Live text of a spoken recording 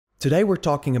Today we're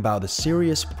talking about the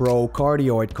Series Pro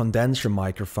Cardioid Condenser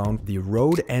microphone, the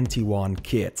Rode NT1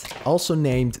 Kit, also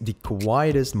named the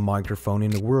quietest microphone in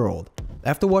the world.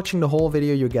 After watching the whole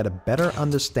video, you get a better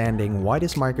understanding why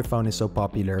this microphone is so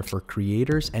popular for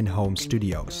creators and home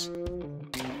studios.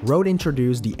 Rode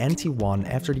introduced the NT1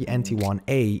 after the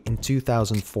NT1A in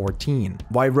 2014.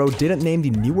 Why Rode didn't name the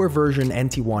newer version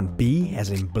NT1B, as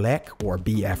in black, or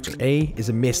B after A, is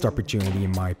a missed opportunity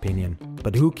in my opinion.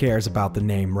 But who cares about the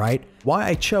name, right? Why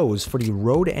I chose for the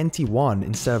Rode NT1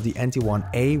 instead of the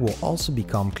NT1A will also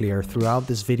become clear throughout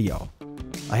this video.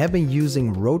 I have been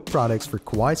using Rode products for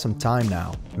quite some time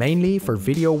now, mainly for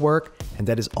video work, and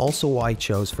that is also why I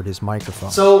chose for this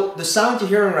microphone. So the sound you're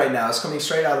hearing right now is coming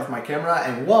straight out of my camera,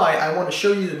 and why I want to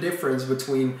show you the difference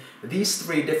between these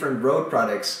three different Rode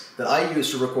products that I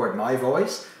use to record my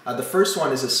voice. The first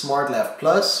one is a SmartLav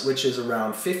Plus, which is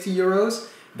around 50 euros.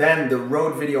 Then the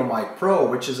Rode VideoMic Pro,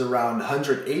 which is around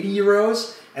 180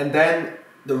 euros. And then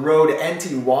the Rode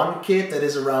NT1 kit that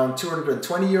is around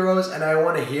 220 euros, and I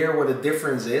want to hear what the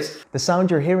difference is. The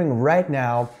sound you're hearing right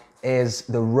now is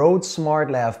the Rode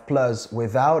SmartLav Plus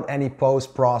without any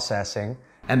post-processing.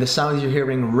 And the sound you're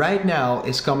hearing right now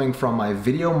is coming from my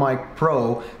VideoMic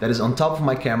Pro that is on top of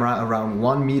my camera around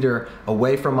 1 meter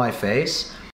away from my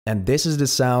face. And this is the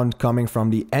sound coming from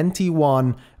the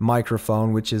NT1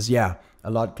 microphone, which is, yeah, a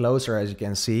lot closer as you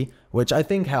can see, which I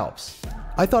think helps.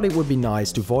 I thought it would be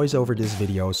nice to voice over this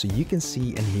video so you can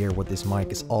see and hear what this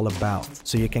mic is all about,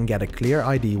 so you can get a clear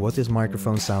idea what this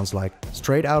microphone sounds like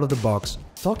straight out of the box.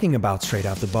 Talking about straight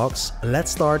out the box, let's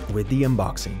start with the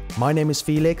unboxing. My name is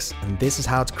Felix, and this is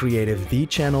How to Creative, the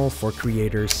channel for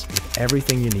creators with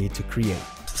everything you need to create.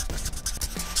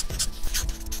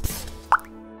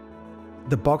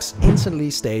 The box instantly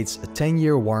states a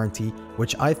 10-year warranty,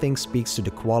 which I think speaks to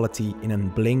the quality in a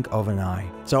blink of an eye.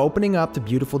 So opening up the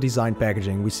beautiful design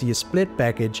packaging, we see a split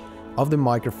package of the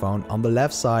microphone on the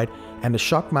left side and a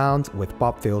shock mount with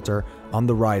pop filter on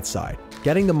the right side.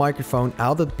 Getting the microphone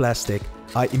out of the plastic,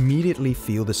 I immediately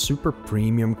feel the super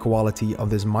premium quality of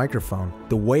this microphone.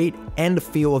 The weight and the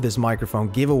feel of this microphone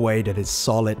give away that it's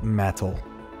solid metal.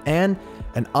 And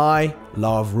an I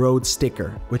love Rode sticker,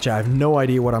 which I have no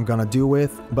idea what I'm gonna do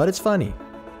with, but it's funny.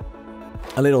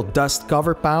 A little dust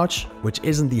cover pouch, which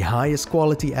isn't the highest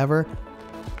quality ever.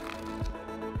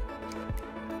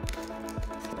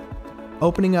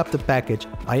 Opening up the package,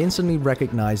 I instantly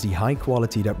recognize the high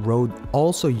quality that Rode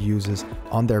also uses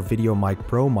on their VideoMic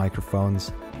Pro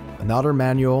microphones. Another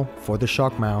manual for the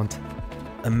shock mount,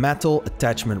 a metal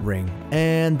attachment ring,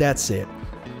 and that's it.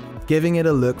 Giving it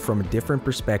a look from a different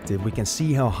perspective, we can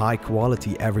see how high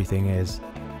quality everything is.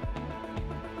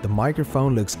 The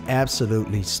microphone looks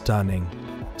absolutely stunning.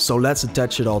 So let's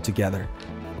attach it all together.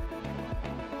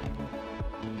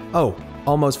 Oh,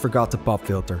 almost forgot the pop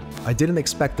filter. I didn't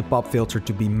expect the pop filter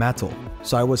to be metal,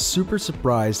 so I was super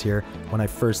surprised here when I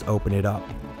first opened it up.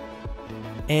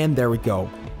 And there we go.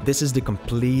 This is the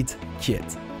complete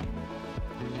kit.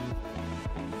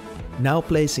 Now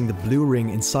placing the blue ring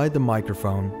inside the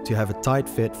microphone to have a tight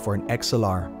fit for an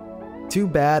XLR. Too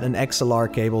bad an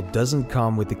XLR cable doesn't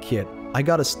come with the kit. I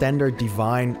got a standard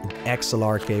Divine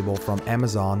XLR cable from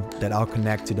Amazon that I'll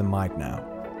connect to the mic now.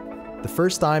 The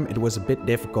first time it was a bit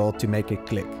difficult to make it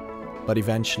click, but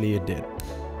eventually it did.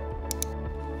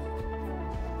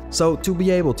 So to be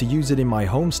able to use it in my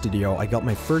home studio, I got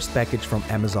my first package from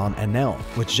Amazon NL,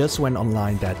 which just went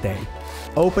online that day.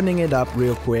 Opening it up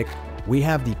real quick, we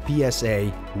have the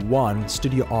PSA-1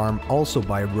 studio arm, also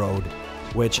by Rode,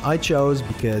 which I chose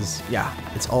because, yeah,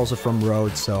 it's also from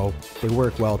Rode, so they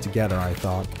work well together, I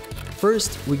thought.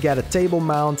 First, we get a table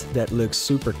mount that looks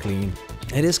super clean.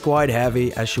 It is quite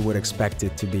heavy, as you would expect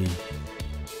it to be.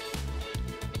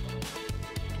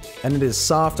 And it is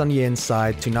soft on the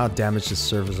inside to not damage the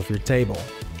surface of your table.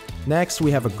 Next, we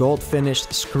have a gold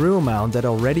finished screw mount that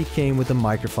already came with the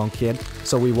microphone kit,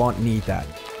 so we won't need that.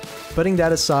 Putting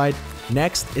that aside,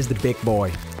 next is the big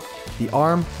boy. The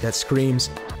arm that screams,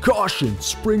 "Caution,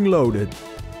 spring-loaded."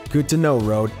 Good to know,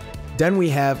 Rode. Then we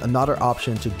have another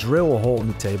option to drill a hole in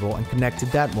the table and connect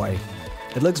it that way.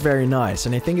 It looks very nice,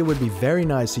 and I think it would be very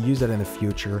nice to use that in the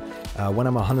future when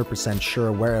I'm 100%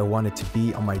 sure where I want it to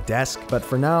be on my desk. But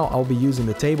for now, I'll be using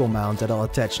the table mount that I'll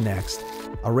attach next.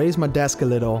 I'll raise my desk a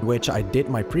little, which I did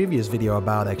my previous video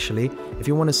about actually. If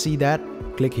you want to see that,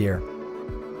 click here.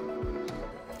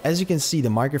 As you can see, the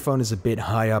microphone is a bit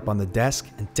high up on the desk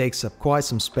and takes up quite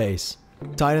some space.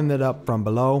 Tighten it up from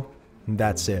below, and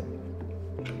that's it.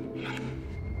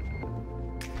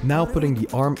 Now putting the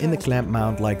arm in the clamp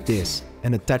mount like this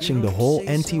and attaching the whole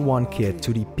NT1 kit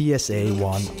to the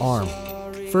PSA-1 arm.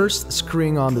 First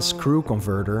screwing on the screw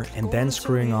converter and then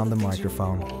screwing on the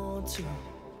microphone.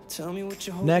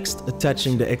 Next,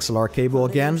 attaching the XLR cable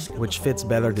again, which fits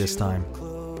better this time.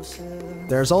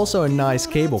 There's also a nice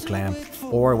cable clamp,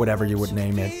 or whatever you would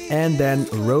name it, and then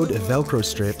Rode Velcro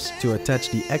strips to attach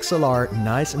the XLR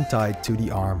nice and tight to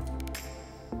the arm.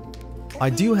 I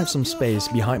do have some space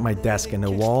behind my desk and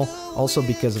the wall, also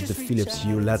because of the Philips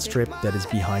Hue LED strip that is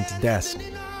behind the desk.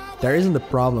 There isn't a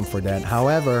problem for that,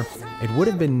 however, it would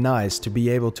have been nice to be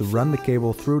able to run the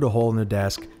cable through the hole in the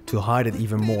desk to hide it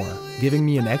even more, giving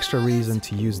me an extra reason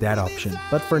to use that option.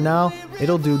 But for now,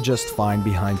 it'll do just fine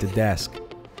behind the desk.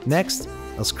 Next,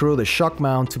 I'll screw the shock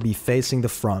mount to be facing the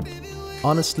front.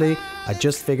 Honestly, I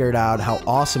just figured out how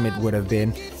awesome it would have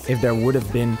been if there would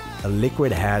have been a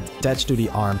liquid head attached to the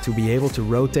arm to be able to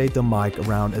rotate the mic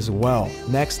around as well.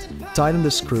 Next, tighten the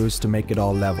screws to make it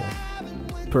all level.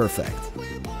 Perfect.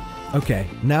 Okay,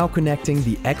 now connecting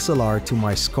the XLR to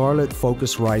my Scarlett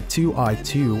Focusrite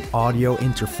 2i2 audio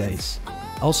interface.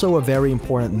 Also, a very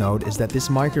important note is that this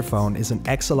microphone is an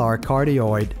XLR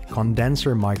Cardioid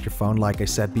Condenser microphone, like I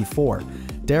said before,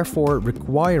 therefore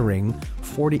requiring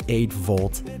 48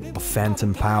 volt of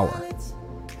phantom power.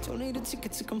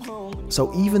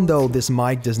 So even though this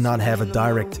mic does not have a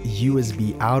direct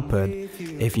USB output,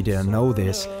 if you didn't know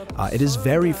this, it is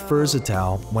very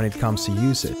versatile when it comes to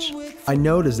usage. I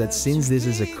noticed that since this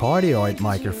is a cardioid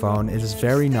microphone, it is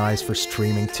very nice for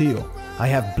streaming too. I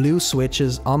have blue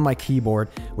switches on my keyboard,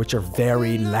 which are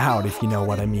very loud if you know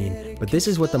what I mean, but this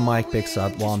is what the mic picks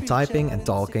up while I'm typing and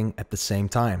talking at the same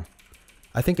time.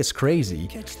 I think it's crazy.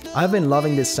 I've been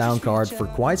loving this sound card for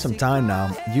quite some time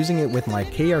now, using it with my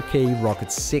KRK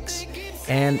Rocket 6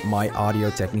 and my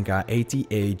Audio-Technica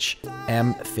ATH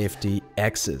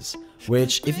M50Xs,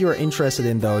 which if you are interested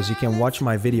in those, you can watch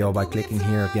my video by clicking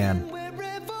here again.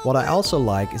 What I also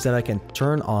like is that I can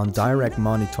turn on direct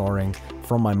monitoring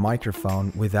from my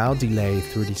microphone without delay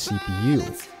through the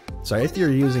CPU. So if you're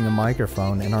using a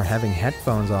microphone and are having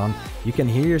headphones on, you can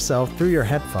hear yourself through your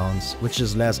headphones, which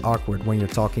is less awkward when you're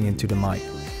talking into the mic.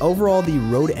 Overall, the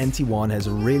Rode NT1 has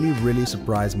really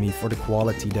surprised me for the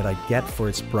quality that I get for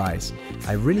its price.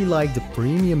 I really like the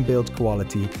premium build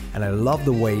quality and I love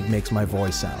the way it makes my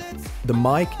voice sound. The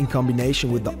mic in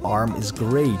combination with the arm is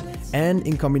great, and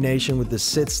in combination with the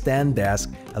sit-stand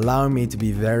desk, allowing me to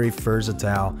be very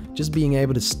versatile, just being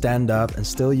able to stand up and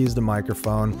still use the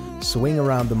microphone, swing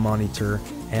around the monitor,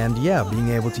 and yeah, being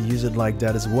able to use it like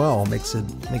that as well makes it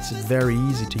very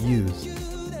easy to use.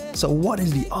 So what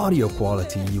is the audio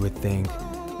quality, you would think?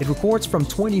 It records from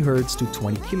 20 Hz to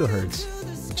 20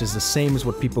 kHz, which is the same as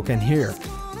what people can hear.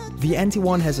 The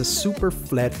NT1 has a super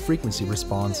flat frequency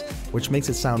response, which makes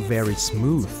it sound very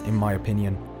smooth in my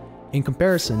opinion. In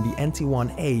comparison, the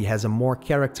NT1A has a more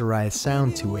characterized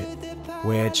sound to it,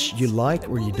 which you like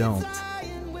or you don't.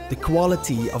 The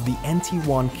quality of the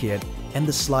NT1 kit and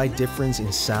the slight difference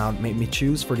in sound made me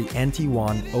choose for the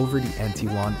NT1 over the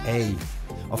NT1A.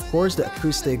 Of course, the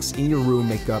acoustics in your room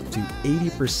make up to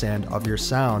 80% of your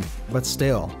sound, but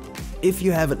still. If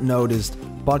you haven't noticed,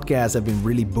 podcasts have been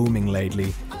really booming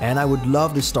lately, and I would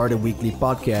love to start a weekly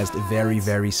podcast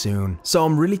very soon. So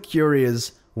I'm really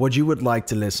curious what you would like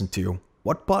to listen to.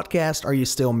 What podcast are you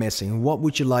still missing? What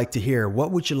would you like to hear?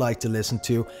 What would you like to listen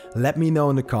to? Let me know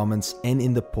in the comments and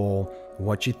in the poll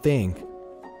what you think.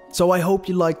 So I hope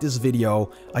you liked this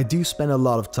video. I do spend a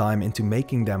lot of time into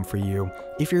making them for you.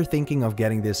 If you're thinking of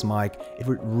getting this mic, it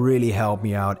would really help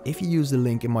me out if you use the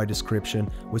link in my description,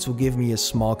 which will give me a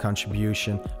small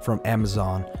contribution from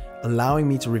Amazon, allowing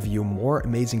me to review more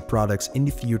amazing products in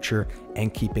the future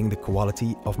and keeping the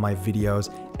quality of my videos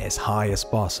as high as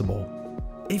possible.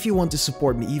 If you want to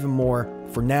support me even more,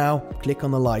 for now, click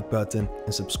on the like button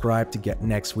and subscribe to get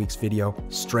next week's video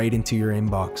straight into your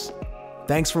inbox.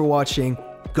 Thanks for watching.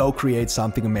 Go create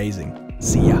something amazing.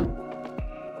 See ya.